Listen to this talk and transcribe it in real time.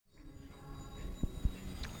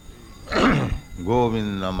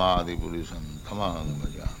गोविंदमादिपुरुषं तमहं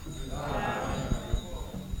भजामि।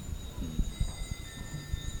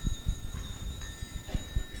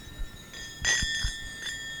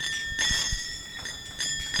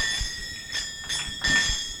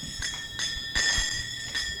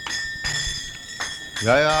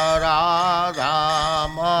 जय राधा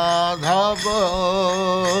माधव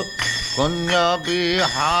कुंज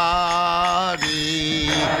बिहारी,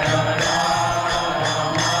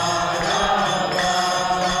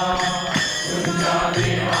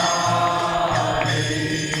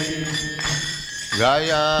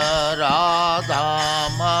 जय राधा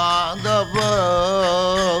माधव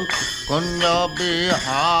कुंज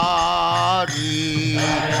बिहारी,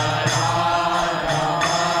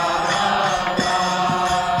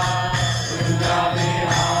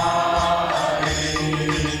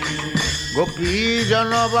 गोपी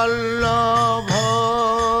जन वल्लभ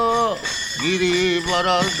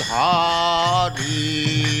गिरिवरधारी,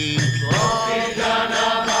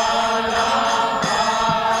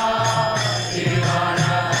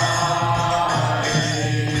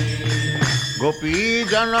 गोपी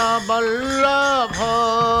जन वल्लभ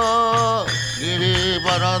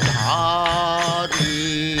गिरिवरधारी,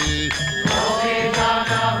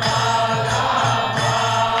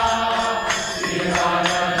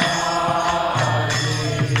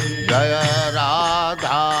 जय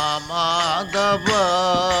राधा माधव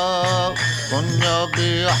कुंज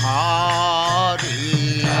बिहारी,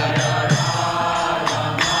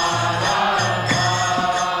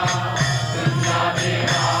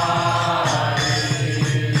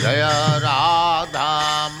 जय राधा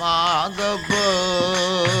माधव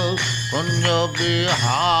कुंज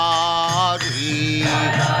बिहारी,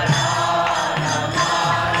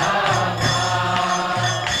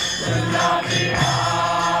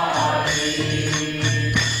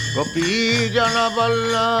 गोपी जन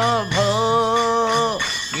वल्लभ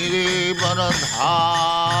गिरिवरधारी,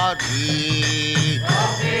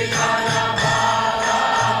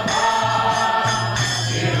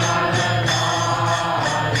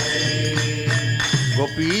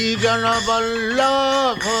 गोपी जन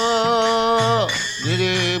वल्लभ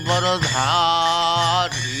गिरिवरधारी,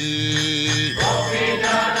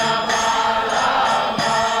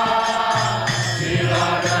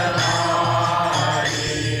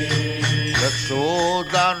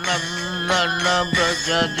 यशोदानंदन ब्रज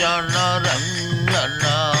जन रंजन,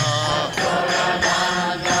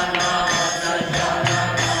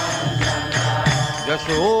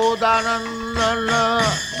 यशोदानंदन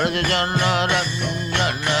ब्रज जन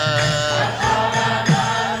रंजन,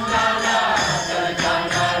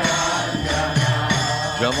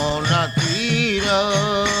 यमुना तीर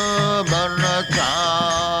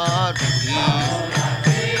वनचारी,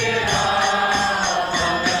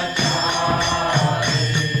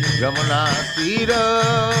 यमुना तीर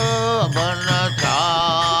वनचारी,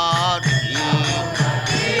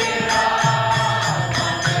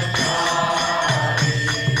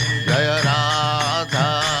 जय राधा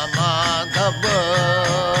माधव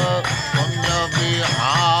कुंज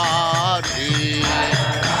बिहारी,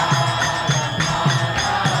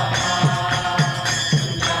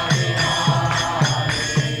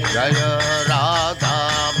 जय Radha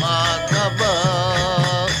Madhav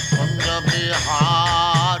Kunj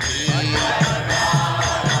Bihari,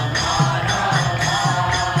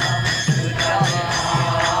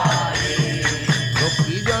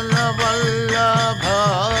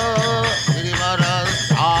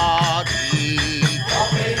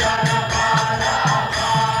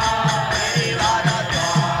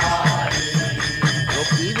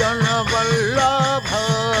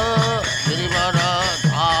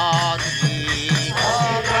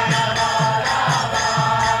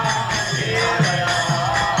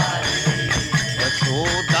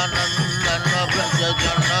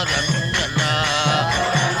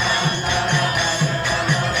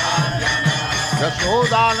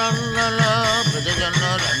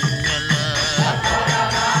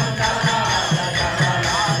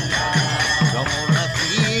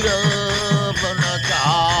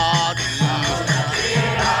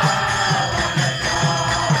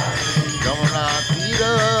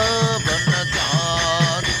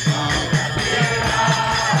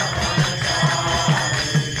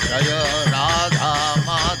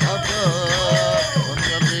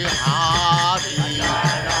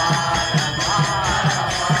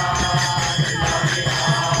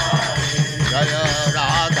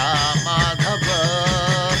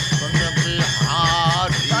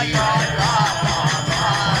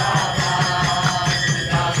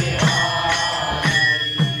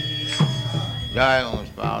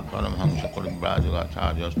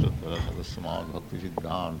 Jastatra Sagasama Bhakti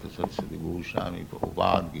Siddhanta Saraswati Goswami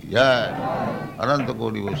Prabhupada ki jai, Ananta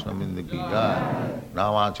Koti Vaishnavrinda ki jai,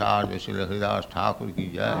 Namacharya Srila Haridas Thakur ki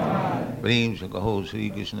jai, Prem se kaho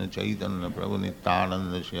Sri Krishna Chaitanya Prabhu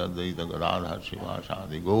Nityananda Sri Advaita Gadadhar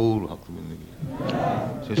Srivasadi Gaur Bhaktivinoda ki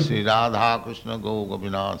jai, Sri Sri Radha Krishna Gau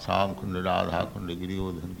Gopinath Sam Kund Radha Kund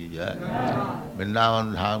Giridhar ki jai,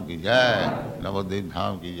 Vrindavan Dham ki jai, Navadvip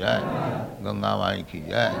Dham ki jai, Ganga Mai ki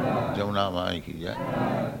jai, Jamuna Mai ki jai,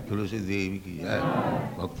 Tulsi Devi ki jai,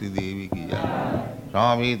 Bhakti Devi ki jai,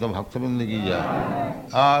 Swami to Bhaktivinoda ki jai.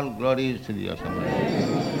 All glories to the Assembly.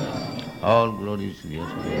 All glories to the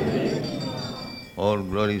Assembly. All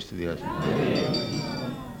glories to the Assembly.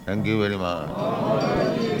 Thank you very much.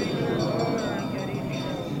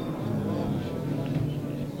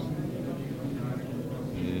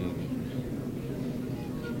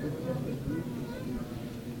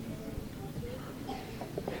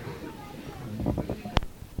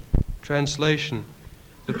 Translation.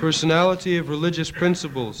 The personality of religious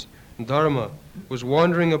principles, Dharma, was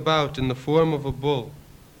wandering about in the form of a bull,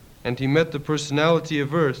 and he met the personality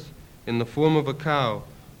of earth in the form of a cow,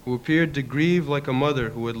 who appeared to grieve like a mother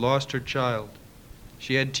who had lost her child.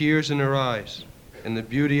 She had tears in her eyes, and the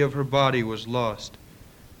beauty of her body was lost.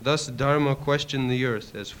 Thus Dharma questioned the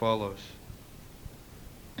earth as follows.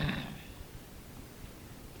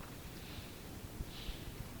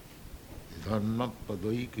 Dharma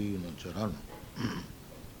padaikena charan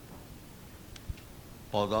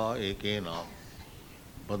pada ekena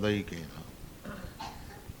padaikena.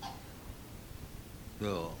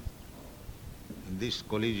 So, in this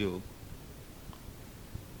Kali Yuga,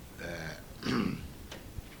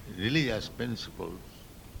 religious principles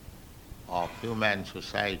of human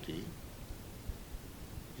society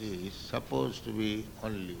is supposed to be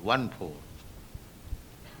only one-fourth.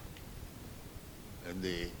 And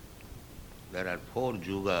there are 4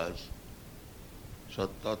 yugas,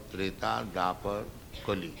 Sattva, Treta, Dwapar,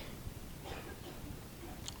 Kali.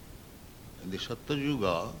 In the Sattva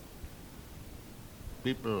Yuga,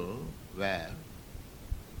 people were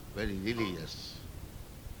very religious.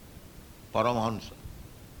 Paramahansa.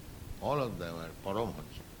 All of them were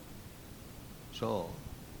Paramahansa. So,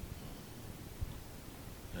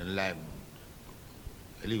 enlightened,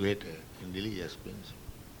 elevated in religious principles.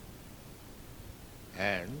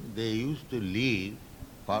 And they used to live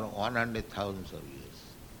for 100,000 of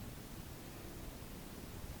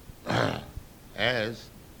years. As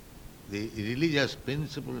the religious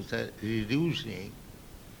principles are reducing,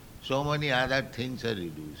 so many other things are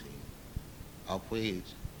reducing, of which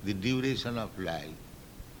the duration of life,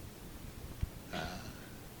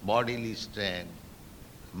 bodily strength,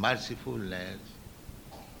 mercifulness,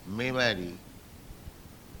 memory.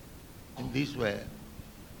 In this way,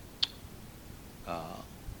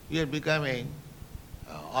 we are becoming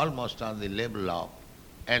almost on the level of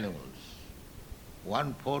animals.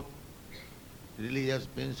 1/4 religious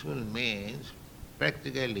principle means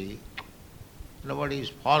practically nobody is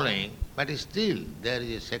following, but still there is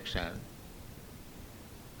a section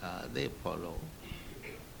they follow.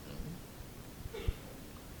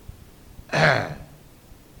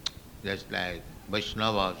 Just like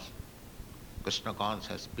Vaishnavas, Krishna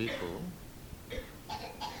conscious people,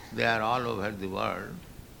 they are all over the world,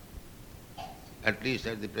 at least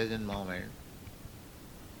at the present moment.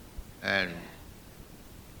 And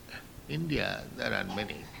India, there are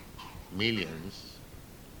many, millions,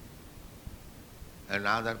 and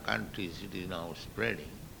other countries it is now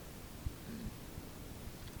spreading.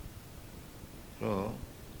 So,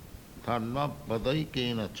 dharma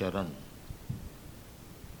padaikena charan.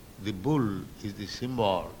 The bull is the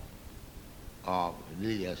symbol of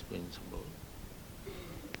religious principle.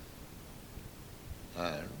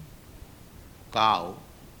 And cow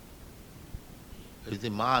is the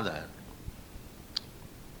mother.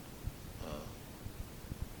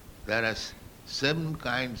 There are 7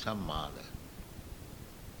 kinds of mother.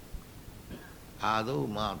 Ado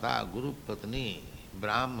Mata, Guru Patni,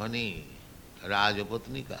 Brahmani,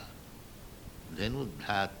 Rajapatnika, Dhenu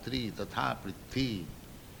Dhatri, Tatha Prithvi,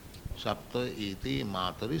 Sapta iti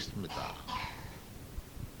Matarismita.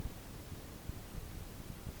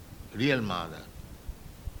 Real mother,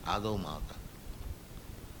 Ado Mata.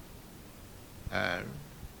 And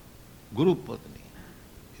Guru Patni,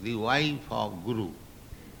 the wife of Guru.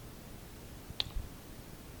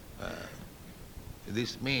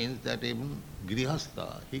 This means that even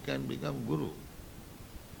Grihastha, he can become Guru.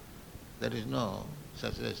 There is no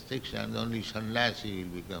such restriction, only sannyasi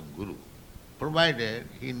will become Guru, provided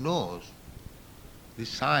he knows the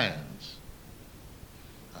science.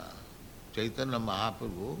 Chaitanya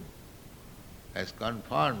Mahaprabhu has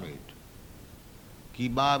confirmed it.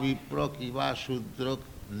 কিবা বিপ্র কিবা শূদ্র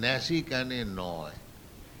Nazi কানে নয়,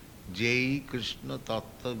 যেই কৃষ্ণ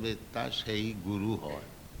তত্ত্ববেত্তা সেই গুরু হয়।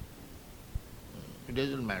 It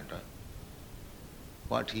doesn't matter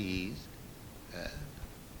what he is.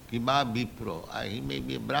 Kiba Vipro, he may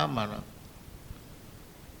be a Brahmana,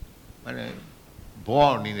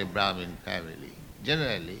 born in a Brahmin family.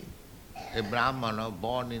 Generally, a Brahmana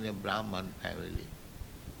born in a Brahman family,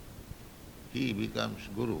 he becomes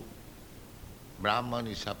Guru. Brahman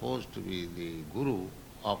is supposed to be the Guru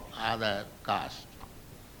of other caste.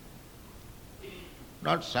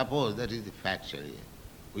 Not suppose, that is the factually.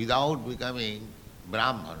 Without becoming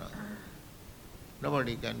Brahmana,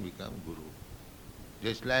 nobody can become Guru.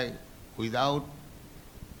 Just like without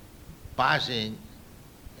passing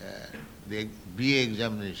the BA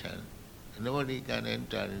examination, nobody can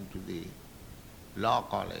enter into the law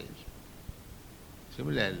college.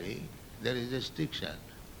 Similarly, there is restriction.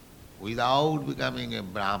 Without becoming a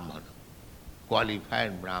Brahmana,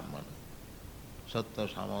 qualified Brahmana, Sattva,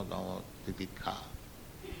 Samadama, Titikha,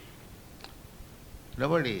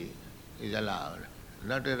 nobody is allowed.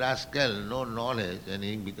 Not a rascal, no knowledge, and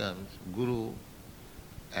he becomes Guru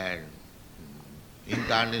and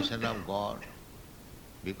incarnation of God,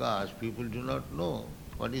 because people do not know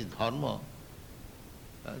what is dharma.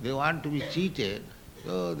 They want to be cheated.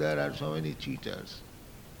 Oh, there are so many cheaters,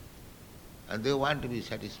 and they want to be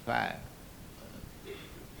satisfied.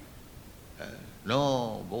 No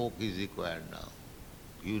book is required now.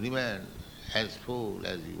 You remain as fool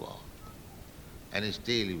as you are, and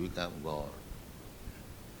still you become God.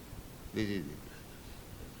 This is it.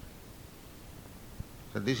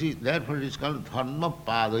 So therefore it is called dharma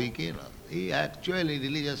padaikena. Actually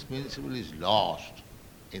religious principle is lost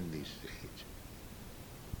in this stage.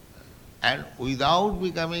 And without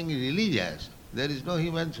becoming religious, there is no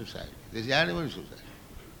human society. There is animal society.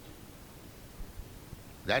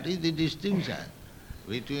 That is the distinction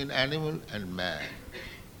between animal and man.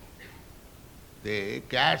 The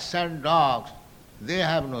cats and dogs, they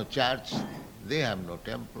have no church, they have no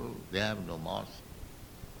temple, they have no mosque.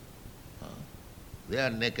 They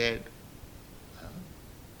are naked,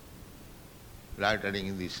 loitering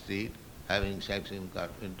in the street, having sex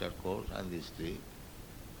intercourse on the street.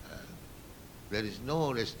 There is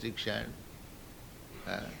no restriction.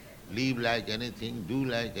 Live like anything, do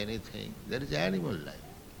like anything. There is animal life.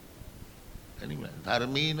 Animal.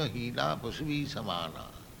 Dharmena hina pasuvi samana.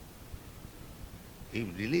 If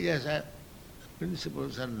religious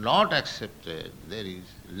principles are not accepted, there is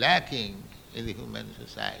lacking in the human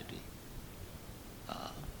society.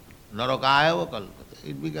 Narakayava kalpata.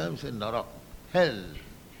 It becomes a narak, hell.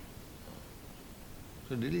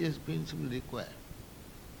 So religious principle required.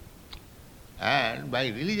 And by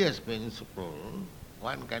religious principle,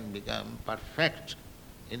 one can become perfect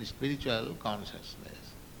in spiritual consciousness.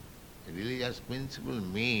 Religious principle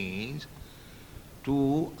means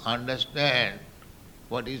to understand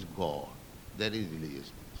what is God. That is religious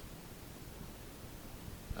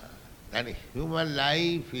principle. And human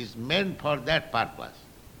life is meant for that purpose.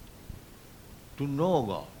 To know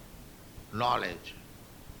God, knowledge.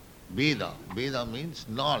 Veda. Veda means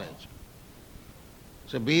knowledge.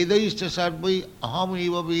 So Veda is to sarvai aham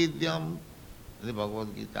eva vedyam. In the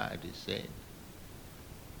Bhagavad Gita it is said.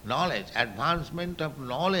 Knowledge, advancement of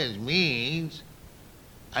knowledge means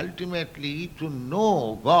ultimately to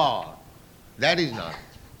know God. That is knowledge.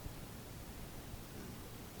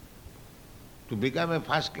 To become a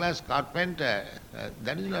first-class carpenter,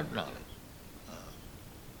 that is not knowledge.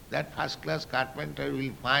 That first-class carpenter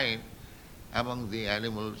will find among the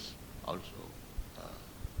animals also.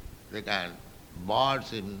 They can,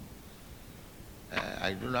 birds in,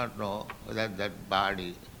 I do not know whether that bird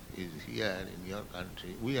is here in your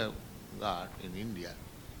country. We have got in India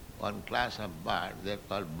one class of bird, they are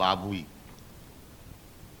called babui.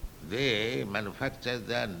 They manufacture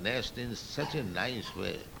their nest in such a nice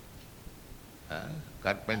way,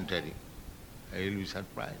 carpentry. You will be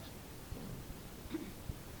surprised.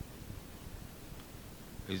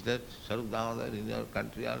 Is that Sarup Damodar in your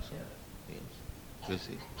country also? Yes. You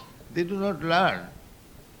see, they do not learn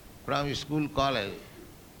from school, college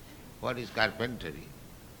what is carpentry,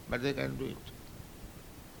 but they can do it.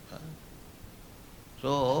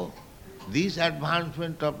 So, this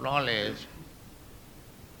advancement of knowledge,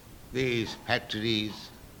 these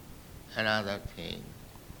factories and other things,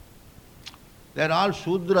 they are all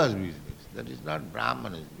Sudra's business. That is not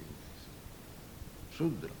Brahmana's business.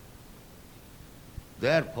 Sudra.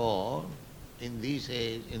 Therefore, in this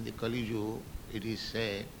age, in the Kali Yuga, it is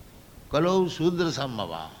said, Kalau Sudra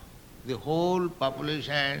Sammava. The whole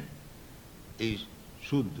population is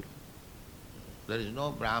Sudra. There is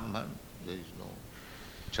no Brahman, there is no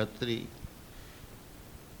Kshatri,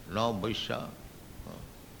 no Vaishya.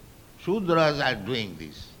 Shudras are doing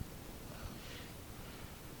this.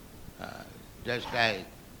 Just like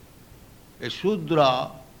a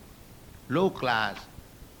Shudra, low class,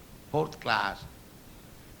 fourth class,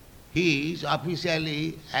 he is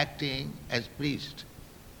officially acting as priest.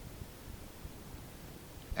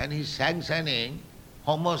 And he is sanctioning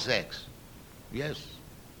homosex. Yes,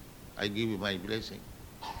 I give you my blessing.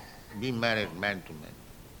 Be married man to man.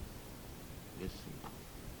 Yes.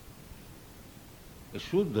 A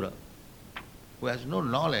Shudra who has no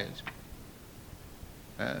knowledge,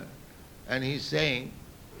 and he is saying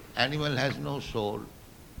animal has no soul.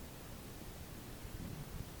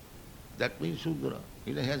 That means Shudra.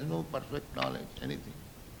 He has no perfect knowledge, anything.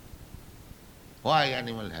 Why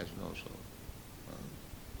animal has no soul?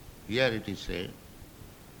 Here it is said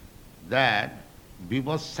that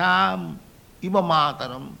Vivasam iva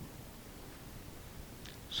mataram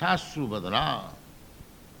sasruvadana.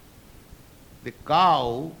 The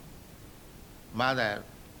cow mother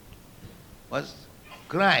was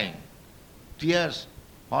crying, tears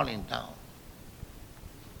falling down.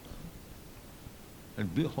 And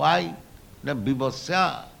why? The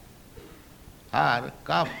Vivasya, her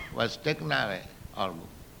calf was taken away or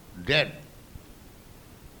dead.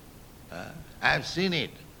 I have seen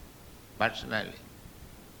it personally.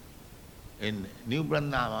 In New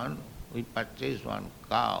Vrindavan, we purchased one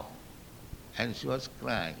cow and she was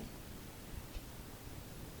crying.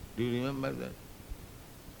 Do you remember that?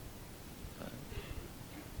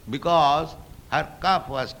 Because her calf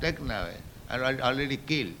was taken away and already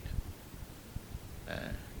killed.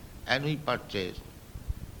 And we purchased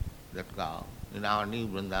that cow. In our New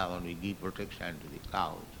Vrindavan, we give protection to the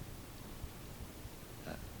cows.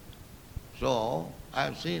 So, I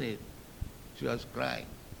have seen it. She was crying.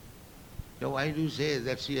 So why do you say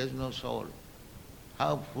that she has no soul?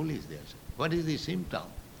 How foolish is this? What is the symptom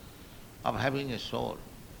of having a soul?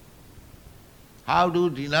 How do you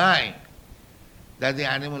deny that the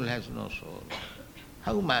animal has no soul?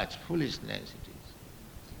 How much foolishness it is.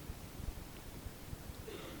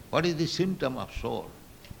 What is the symptom of soul?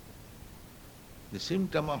 The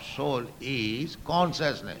symptom of soul is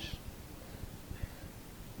consciousness.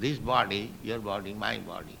 This body, your body, my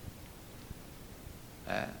body.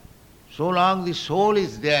 So long the soul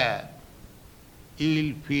is there, you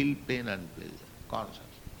will feel pain and pleasure, consciousness.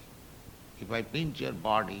 If I pinch your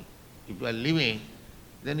body, if you are living,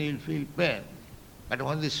 then you will feel pain. But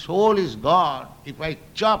when the soul is gone, if I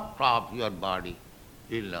chop off your body,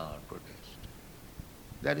 you will not protest.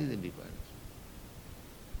 That is the difference.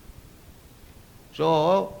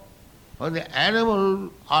 So, when the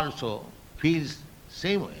animal also feels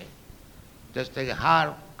same way, just like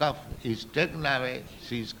her calf is taken away,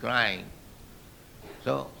 she is crying.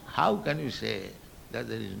 So how can you say that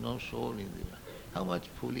there is no soul in the world? How much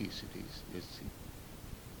foolish it is, you see.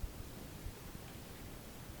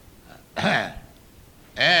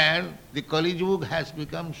 And the Kali Yuga has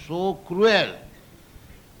become so cruel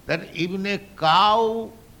that even a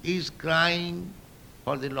cow is crying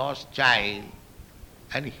for the lost child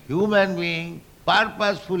and human being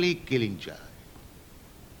purposefully killing child.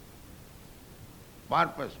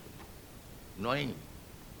 Purposefully, knowing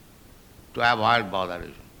to avoid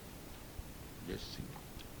botheration. Just see.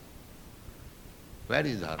 Where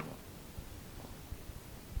is dharma?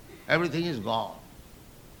 Everything is gone.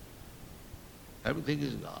 Everything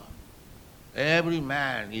is gone. Every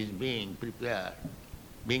man is being prepared,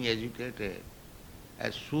 being educated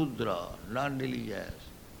as Shudra, non-religious,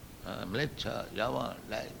 Mleccha, Yavan,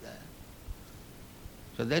 like that.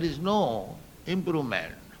 So there is no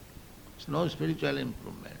improvement. There's no spiritual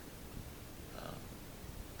improvement.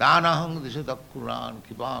 Tanahang disata Quran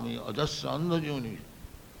kipami adasya andhajuni.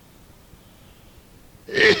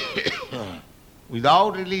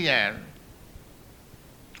 Without religion,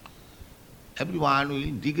 everyone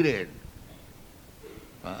will degrade.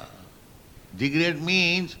 Degrade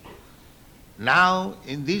means now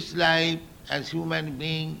in this life as human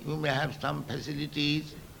being you may have some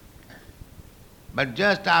facilities, but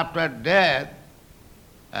just after death,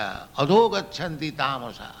 adho gachanti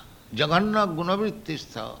tamasa, jaganna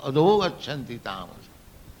gunavrittistha, adho gachanti tamasa.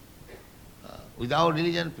 Without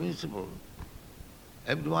religion principle,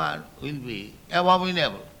 everyone will be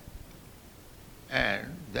abominable.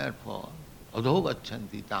 And therefore, adho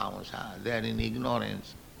gachanti tamasa, they are in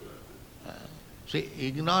ignorance. See,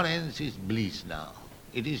 ignorance is bliss now.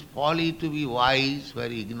 It is folly to be wise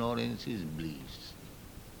where ignorance is bliss.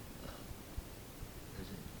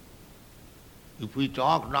 If we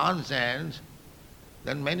talk nonsense,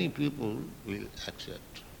 then many people will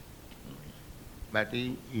accept. But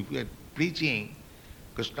if we are preaching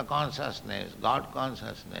Krishna consciousness, God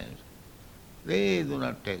consciousness, they do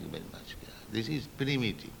not take very much care. This is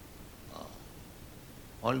primitive.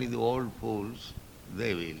 Only the old fools,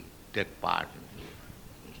 they will take part in it.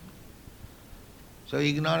 So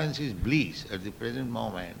ignorance is bliss at the present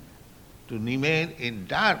moment. To remain in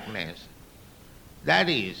darkness, that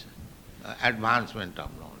is advancement of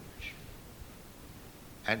knowledge.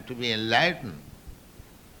 And to be enlightened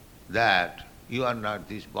that you are not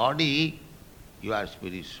this body, you are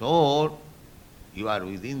spirit soul, you are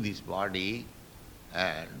within this body,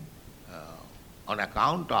 and on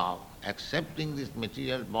account of accepting this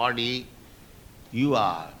material body, you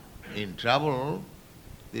are in trouble.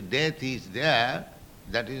 The death is there.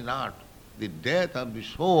 That is not the death of the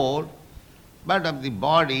soul, but of the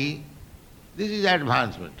body. This is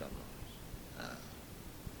advancement of knowledge.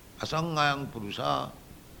 Asangayang purusa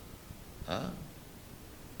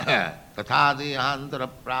tatha dehantara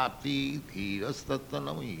prapti dhirastatta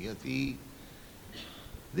namiyati.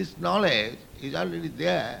 This knowledge is already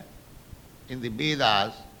there in the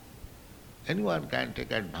Vedas. Anyone can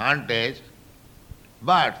take advantage,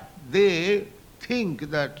 but they think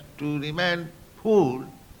that to remain fool,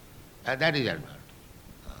 that is advantage.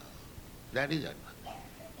 That is advantage.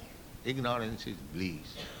 Ignorance is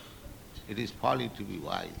bliss. It is folly to be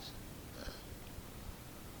wise.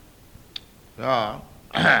 So,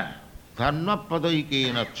 dharma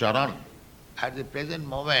padaikena charan. At the present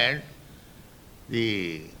moment,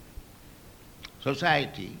 the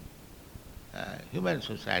society, human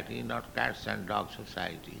society, not cats and dog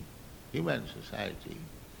society, human society,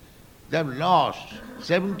 they have lost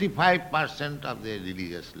 75% of their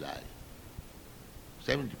religious life.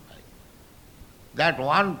 75. That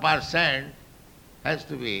 1% has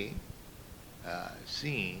to be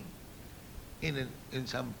seen in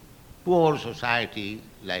some poor society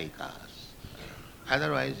like us.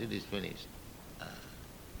 Otherwise it is finished.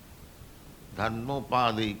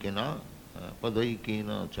 Dharmopadikena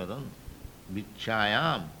padaikena charan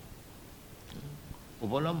vichayam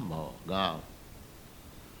upalambha gam.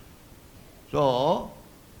 So,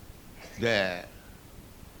 the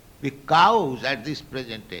cows at this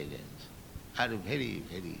present age are very,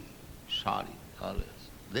 very sorry always.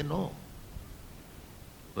 They know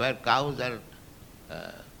where cows are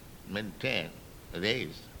maintained,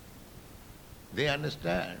 raised. They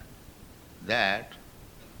understand that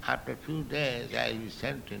after a few days I will be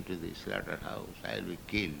sent into the slaughterhouse, I will be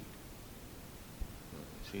killed.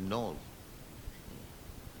 She knows.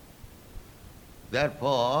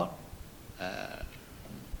 Therefore,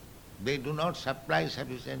 they do not supply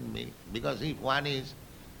sufficient milk, because if one is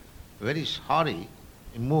very sorry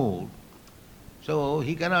mood, so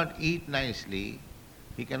he cannot eat nicely,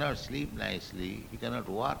 he cannot sleep nicely, he cannot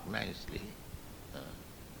walk nicely.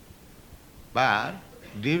 But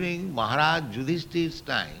during Maharaj Yudhishthir's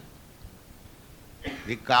time,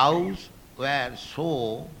 the cows were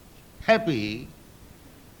so happy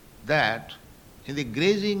that in the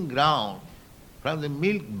grazing ground, from the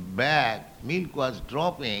milk bag, milk was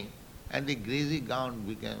dropping and the grazing ground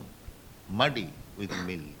became muddy with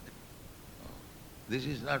milk. This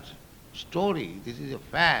is not story, this is a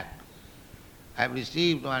fact. I have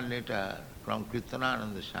received one letter from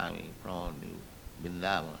Kirtanananda Swami from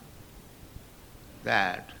Vrindavan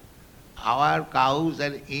that our cows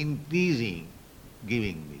are increasing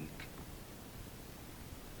giving milk.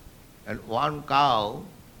 And one cow,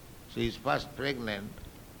 she is first pregnant,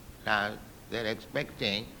 now they are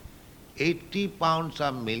expecting 80 pounds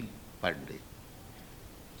of milk per day.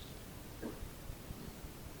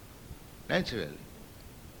 Naturally.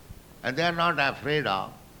 And they are not afraid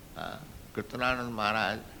of. Kirtanananda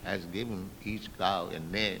Maharaj has given each cow a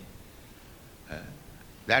name.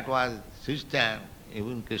 That was system,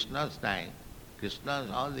 even Krishna's time. Krishna's,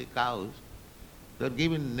 all the cows, they are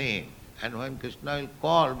given name. And when Krishna will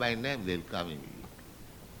call by name, they will come immediately.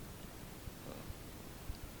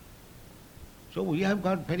 So we have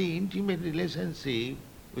got very intimate relationship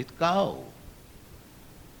with cow.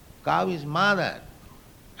 Cow is mother.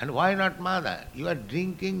 And why not mother? You are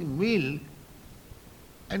drinking milk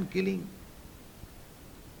and killing.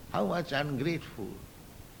 How much ungrateful.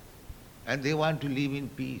 And they want to live in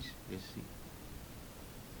peace, you see.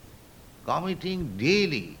 Committing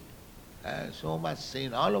daily so much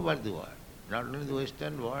sin all over the world, not only the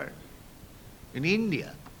Western world, in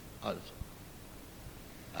India also.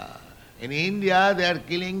 In India they are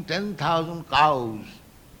killing 10,000 cows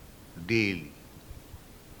daily.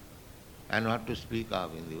 And not to speak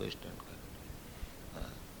of in the Western country.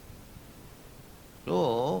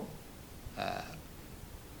 So,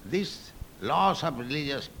 this loss of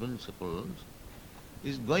religious principles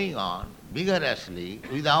is going on vigorously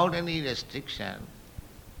without any restriction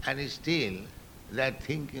and still they are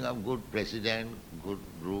thinking of good president, good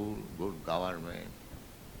rule, good government.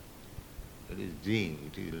 It is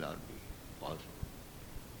dream, it will not be possible.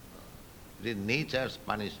 It is nature's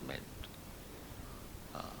punishment.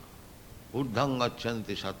 Urdhang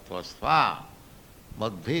gachanti sattvasva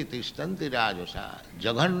madhye tishtanti rajasa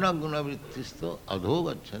jaganna gunavrittisto adho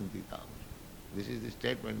gachanti tam. This is the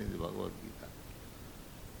statement in the Bhagavad Gita.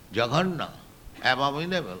 Jaganna,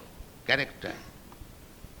 abominable character.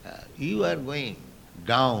 You are going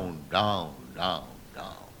down, down, down,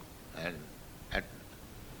 down. And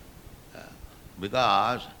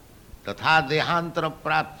because tatha dehantara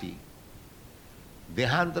prapti.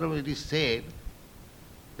 Dehantara, it is said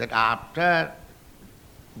that after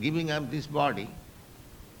giving up this body,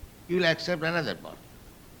 you will accept another body.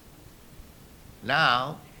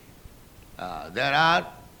 Now, there are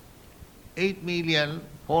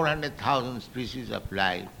 8,400,000 species of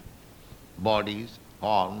life, bodies,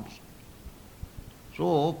 forms.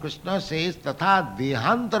 So Krishna says, tatha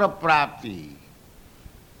dehantara prapti.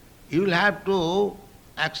 You will have to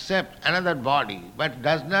accept another body, but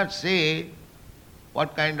does not say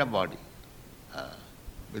what kind of body.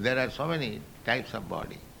 There are so many types of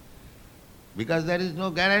body. Because there is no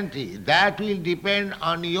guarantee. That will depend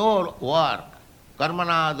on your work.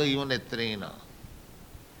 Karmana dayonetrena.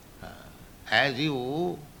 As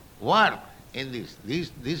you work in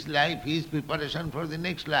this life is preparation for the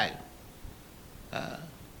next life.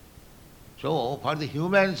 So for the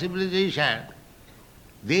human civilization,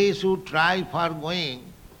 they should try for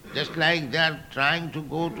going, just like they are trying to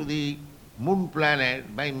go to the moon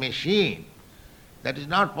planet by machine. That is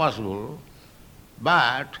not possible,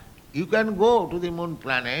 but you can go to the moon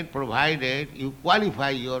planet provided you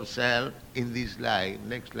qualify yourself in this life.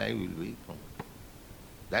 Next life will be from.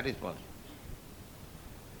 That is possible.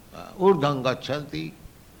 Urdhang gachanti,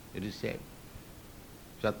 it is said.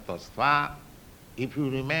 Sattvasva, if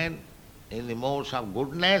you remain in the modes of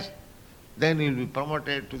goodness, then you will be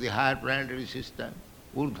promoted to the higher planetary system.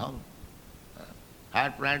 Urdhang.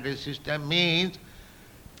 Higher planetary system means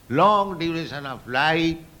long duration of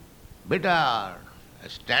life, better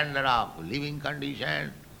standard of living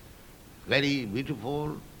condition, very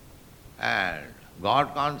beautiful, and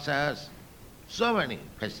God conscious, so many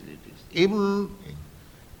facilities. Even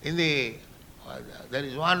in the, there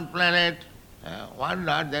is one planet,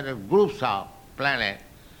 there are groups of planets.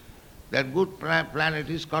 That good planet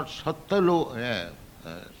is called Siddhaloka.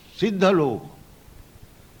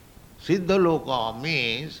 Siddhaloka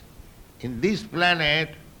means in this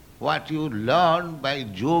planet what you learn by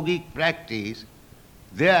yogic practice,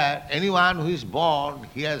 there anyone who is born,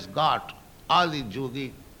 he has got all the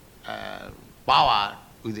yogic power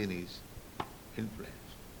within his influence.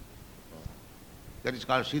 That is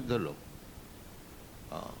called Siddhaloka.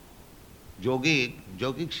 Yogic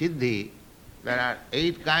siddhi, there are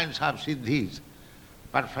 8 kinds of siddhis,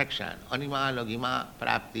 perfection, anima, lagima,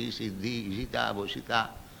 prapti, siddhi, jita, bhusita,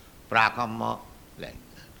 prakamma, like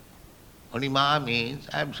that. Anima means,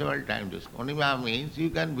 I have several times discussed, anima means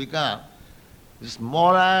you can become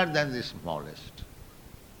smaller than the smallest.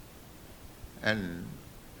 And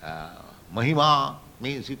mahima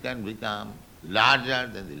means you can become larger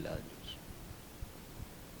than the largest.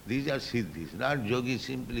 These are siddhis, not yogi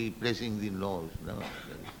simply pressing the nose. No,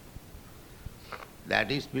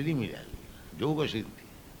 that is preliminary, yoga siddhi.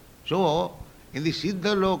 So, in the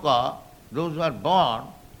Siddha Loka, those who are born,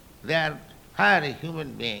 they are higher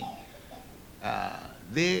human beings.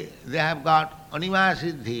 They have got anima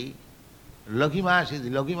siddhi, lagima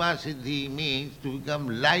siddhi. Lagima siddhi means to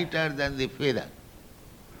become lighter than the feather.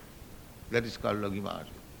 That is called lagima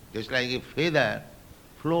siddhi. Just like a feather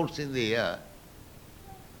floats in the air,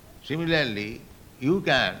 similarly, you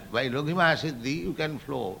can, by lagima siddhi, you can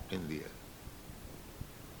float in the air.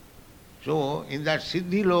 So, in that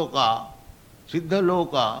Siddhi Loka,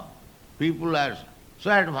 people are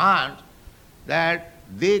so advanced that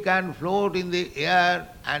they can float in the air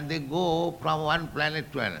and they go from one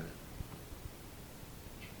planet to another.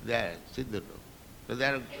 There, Siddha Loka. So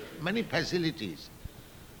there are many facilities.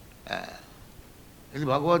 In the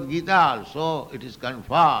Bhagavad Gita also it is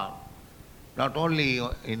confirmed, not only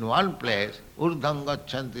in one place, Urdhang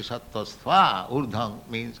gachanti sattvasva, Urdhang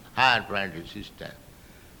means higher planetary system.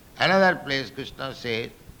 Another place Krishna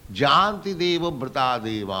says, Janti deva brata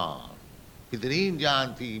devan, pitrin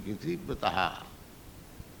janti pitri brataha,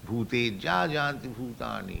 bhute ja janti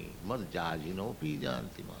bhutani, mad jajino pi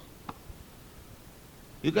janti ma.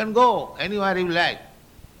 You can go anywhere you like.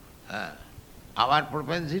 Our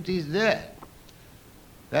propensity is there.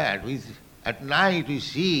 That at night we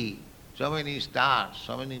see so many stars,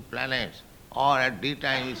 so many planets, or at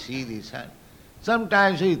daytime we see the sun.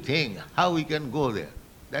 Sometimes we think how we can go there.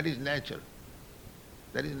 That is natural.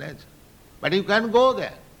 That is natural. But you can go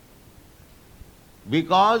there.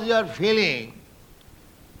 Because you are feeling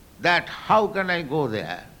that how can I go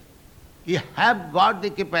there? You have got the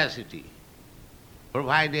capacity,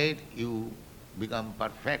 provided you become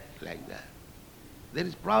perfect like that. There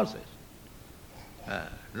is process.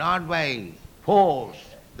 Not by force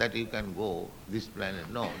that you can go this planet.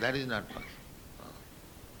 No, that is not possible.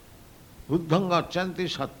 Buddham gachanti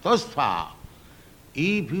sattvastva.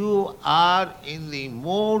 If you are in the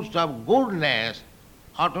modes of goodness,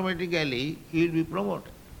 automatically you will be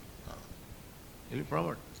promoted. You will be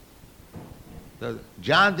promoted. So,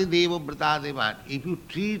 janti deva brata devan. If you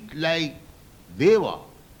treat like deva,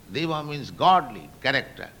 deva means godly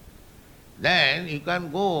character, then you can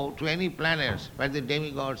go to any planets where the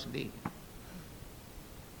demigods live.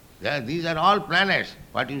 These are all planets,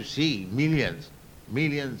 what you see, millions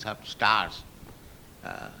of stars.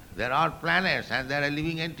 There are planets and there are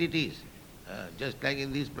living entities, just like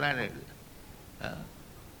in this planet.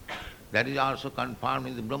 That is also confirmed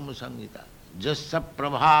in the Brahma Samhita. Jasya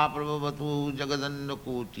prabha prabhavatu jagadanna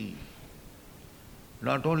koti.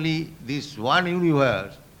 Not only this one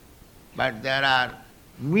universe, but there are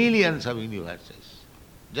millions of universes.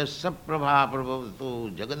 Jasya prabha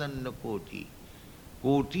prabhavatu jagadanna koti.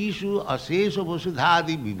 Kotishu asesha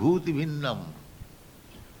vasudhadi vibhuti bhinnam.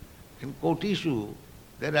 In Kotishu,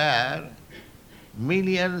 there are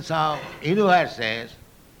millions of universes,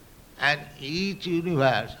 and each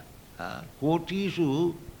universe,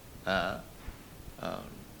 Kotishu,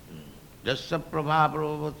 Jasya prabha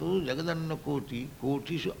prabhavatu jagadanna koti,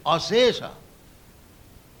 Kotishu asesha.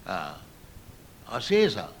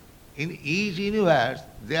 Asesha. In each universe,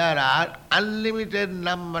 there are unlimited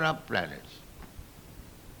number of planets.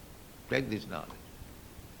 Take this knowledge.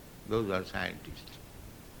 Those are scientists.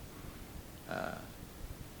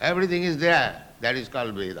 Everything is there. That is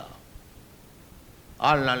called Veda.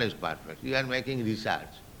 All knowledge perfect. You are making research.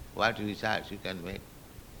 What research you can make?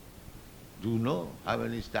 Do you know how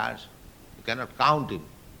many stars? You cannot count them.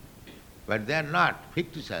 But they are not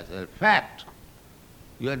fictitious, they are fact.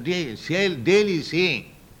 You are daily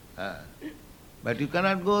seeing. But you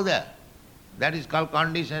cannot go there. That is called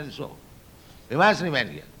condition so. You must remain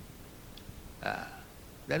here.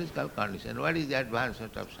 That is called condition. What is the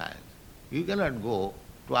advancement of science? You cannot go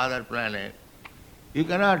to other planet. You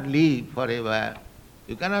cannot live forever.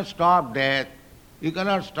 You cannot stop death. You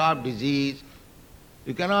cannot stop disease.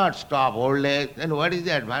 You cannot stop old age. Then what is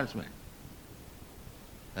the advancement?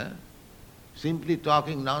 Simply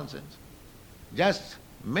talking nonsense. Just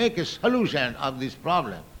make a solution of this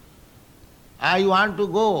problem. I want to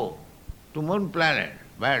go to moon planet,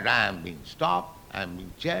 but I am being stopped, I am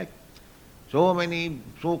being checked. So many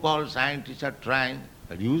so-called scientists are trying,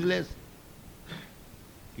 but useless.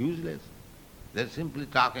 Useless. They're simply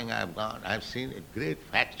talking, I have gone, I have seen a great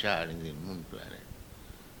fracture in the moon planet.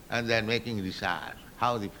 And they're making research.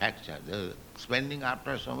 How the fracture, they're spending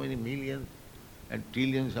after so many millions and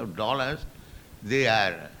trillions of dollars, they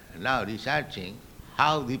are now researching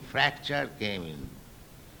how the fracture came in.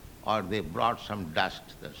 Or they brought some dust,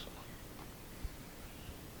 that's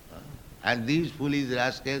all. And these foolish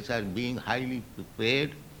rascals are being highly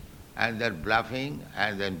prepared, and they're bluffing,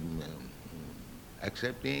 and they're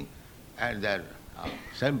accepting, and they're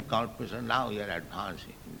self-confident. Now you are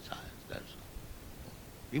advancing in science, that's all.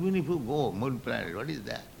 Even if you go moon planet, what is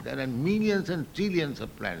that? There are millions and trillions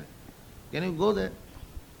of planets. Can you go there?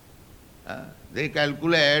 They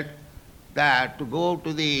calculate that to go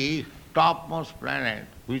to the topmost planet,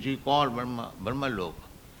 which we call Brahmaloka,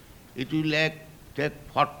 it will take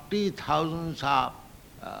 40,000 of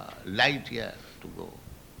light years to go.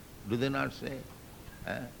 Do they not say?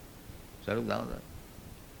 Sarup Damodar,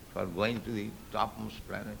 for going to the topmost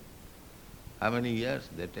planet. How many years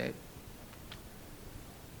they take?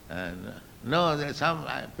 And no, there's some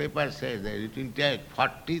paper says that it will take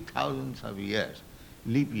 40,000 of years,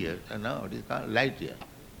 leap years, and now it is called light year.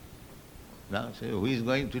 Now say, who is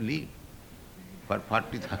going to live for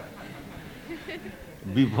 40,000?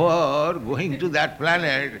 Before going to that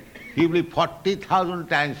planet, he will be 40,000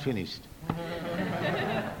 times finished.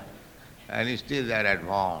 And still they are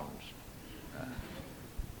advanced.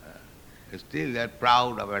 Still they are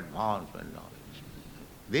proud of advancement knowledge.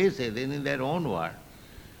 They say then in their own word,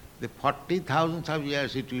 the 40,000 of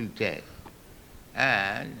years it will take,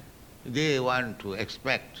 and they want to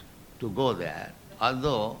expect to go there,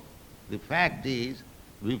 although the fact is,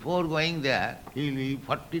 before going there, he will be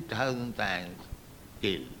 40,000 times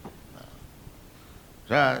killed.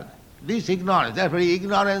 So, this ignorance, therefore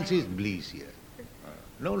ignorance is bliss here.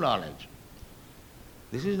 No knowledge.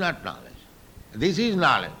 This is not knowledge. This is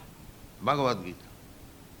knowledge. Bhagavad Gita.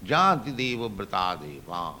 Janti deva vrata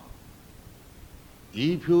deva.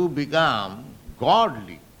 If you become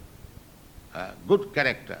godly, good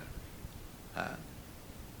character,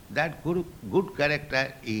 that good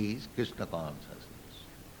character is Krishna consciousness.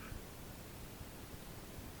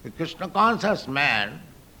 The Krishna conscious man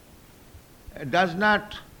does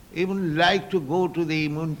not even like to go to the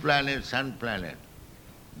moon planet, sun planet.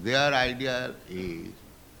 Their ideal is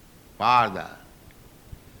farther.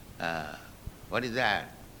 What is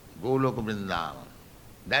that? Goloka Vrindavan.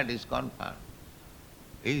 That is confirmed.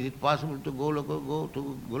 Is it possible to go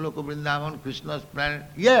to Goloka Vrindavan, Krishna's planet?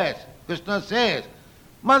 Yes, Krishna says,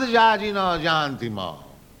 Madhyajina jantima.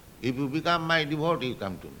 If you become my devotee, you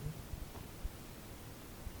come to me.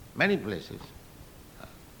 Many places.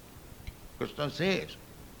 Krishna says,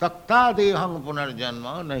 Takta dehang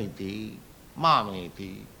punarjanma naiti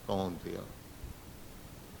mameti kaunteya.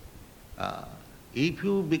 If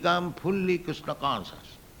you become fully Krishna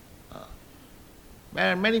conscious,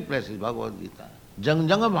 there are many places, Bhagavad Gita.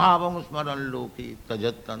 Jangjanga bhavam smaran loki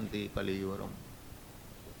tajattanti kalivaram.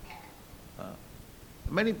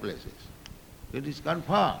 Many places. It is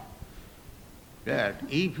confirmed that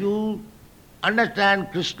if you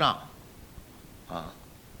understand Krishna,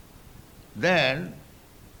 then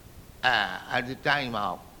at the time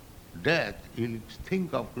of death, you will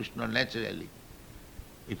think of Krishna naturally.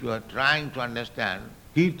 If you are trying to understand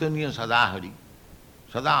Kirtaniya Sadahari,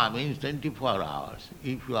 Sada means 24 hours.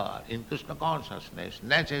 If you are in Krishna consciousness,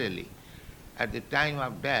 naturally, at the time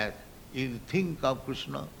of death, you will think of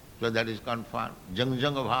Krishna, so that is confirmed.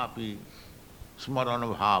 Jangjanga bhapi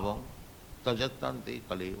smarana bhavam tajattanti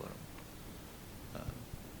kalevaram.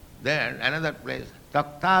 Then another place,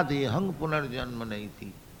 takta dehang punarjanma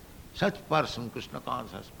naiti. Such person, Krishna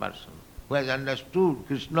conscious person, who has understood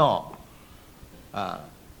Krishna,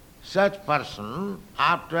 such person,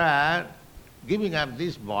 after giving up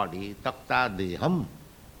this body, takta deham,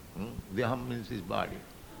 deham means his body,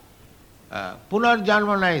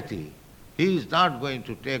 punarjanma naiti, he is not going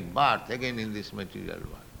to take birth again in this material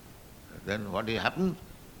world. Then what happens?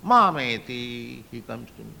 Mameti, he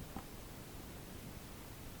comes to me.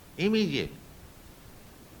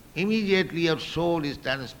 Immediately your soul is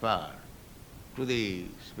transferred to the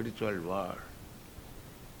spiritual world.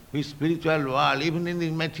 This spiritual world, even in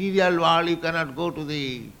the material world, you cannot go to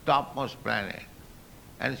the topmost planet.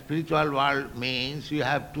 And spiritual world means you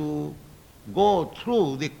have to go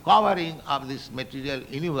through the covering of this material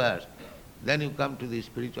universe. Then you come to the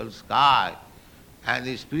spiritual sky. And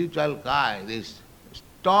the spiritual sky, this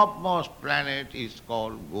topmost planet is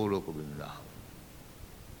called Goloka Vrindavan.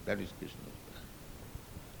 That is Krishna's planet.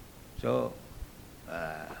 So,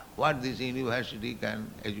 what this university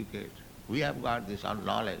can educate? We have got this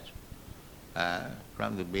knowledge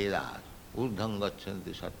from the Vedas. Urdham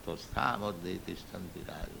gachanti sattvastha madhye tishtanti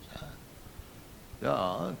rajasa.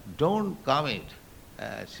 So, don't commit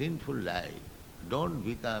a sinful life. Don't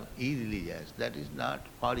become irreligious. That is not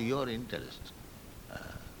for your interest.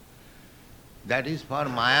 That is for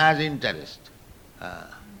Maya's interest.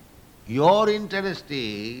 Your interest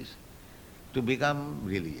is to become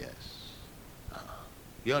religious.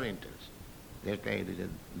 Your interest. Just like it is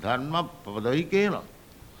dharma padavikena.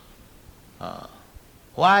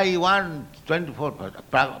 Why you want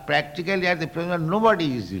 24%? Practically at the present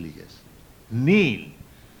nobody is religious. Nil.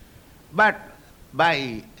 But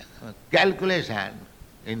by calculation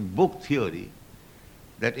in book theory,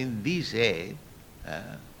 that in this age,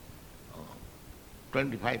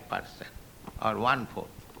 25% or 1/4.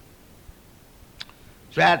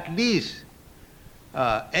 So at least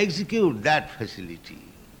execute that facility.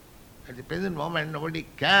 At the present moment nobody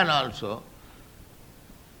can also.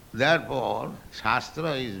 Therefore,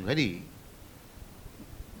 Shastra is very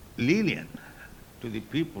lenient to the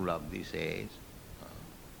people of this age.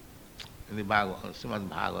 In the Srimad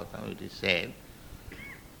Bhagavatam it is said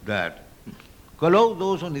that Kalau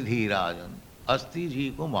dosa nidhi rajan asti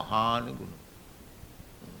ji ko mahan guna.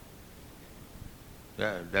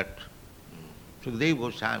 That Sukadeva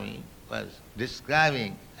Goswami was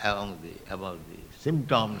describing about the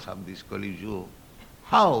symptoms of this Kali Yuga,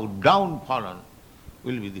 how downfallen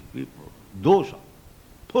will be the people. Dosa,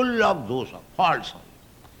 full of dosa, faults.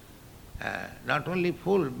 Not only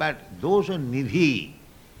full, but dosa nidhi,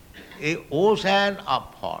 a ocean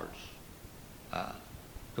of faults.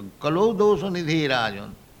 So, Kalo dosa nidhi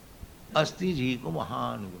rajan, asti ji ko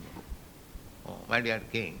mahan guna. Oh, my dear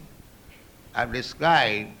king, I have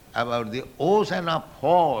described about the ocean of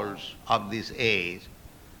faults of this age,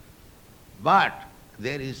 but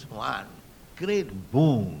there is one great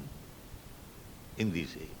boon in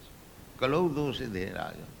this age. Kalau dosa nidhi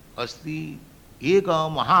rajan, asti Eka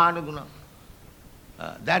Mahanaguna.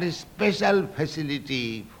 That is special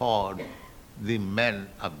facility for the men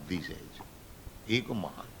of this age. Eka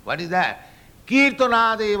Mahan. What is that?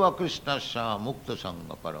 Kirtanadeva Krishnasya Mukta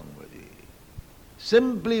Sangha Parambraje.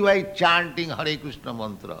 Simply by chanting Hare Krishna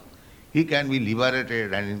mantra, he can be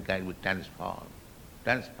liberated and he can be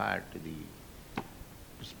transferred to the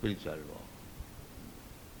spiritual world.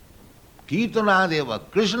 Kirtanadeva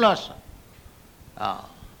Krishnasya.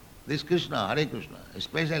 This Krishna, Hare Krishna,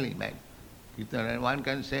 especially man. Kirtan, one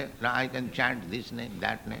can say, now I can chant this name,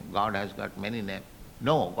 that name, God has got many names.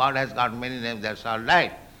 No, God has got many names, that's all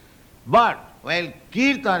right. But while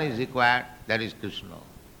Kirtan is required, that is Krishna.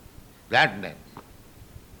 That name,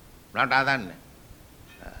 not other name.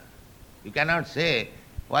 You cannot say,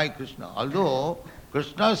 why Krishna? Although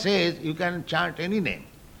Krishna says you can chant any name,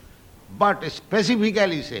 but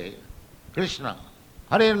specifically say, Krishna,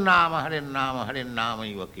 Hare Nama, Hare Nama, Hare Nama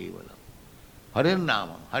Iva Kevalam. Hare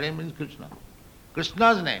Nama, Hare means Krishna.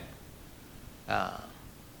 Krishna's name.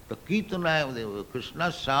 The Kirtana of the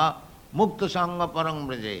Krishna sa Mukta Sangha Parang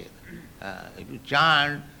Brajayat. If you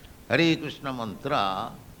chant Hare Krishna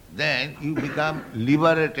mantra, then you become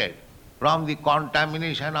liberated from the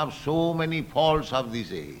contamination of so many faults of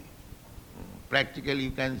this age. Practically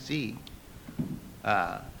you can see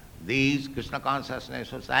these Krishna consciousness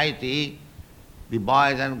society, the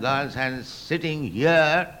boys and girls and sitting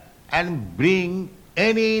here and bring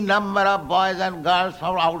any number of boys and girls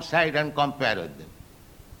from outside and compare with them.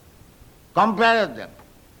 Compare with them.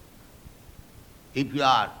 If you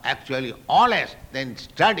are actually honest, then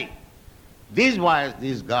study. These boys,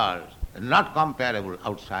 these girls, are not comparable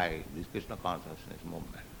outside this Krishna consciousness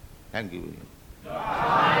movement. Thank you.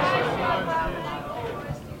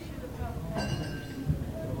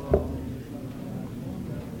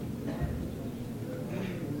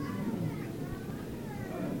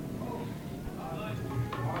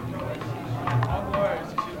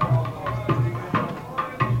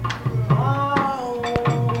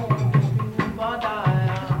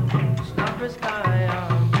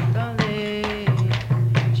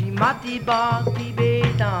 Bhakti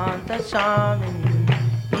Vedanta Swami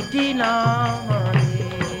Iti Nama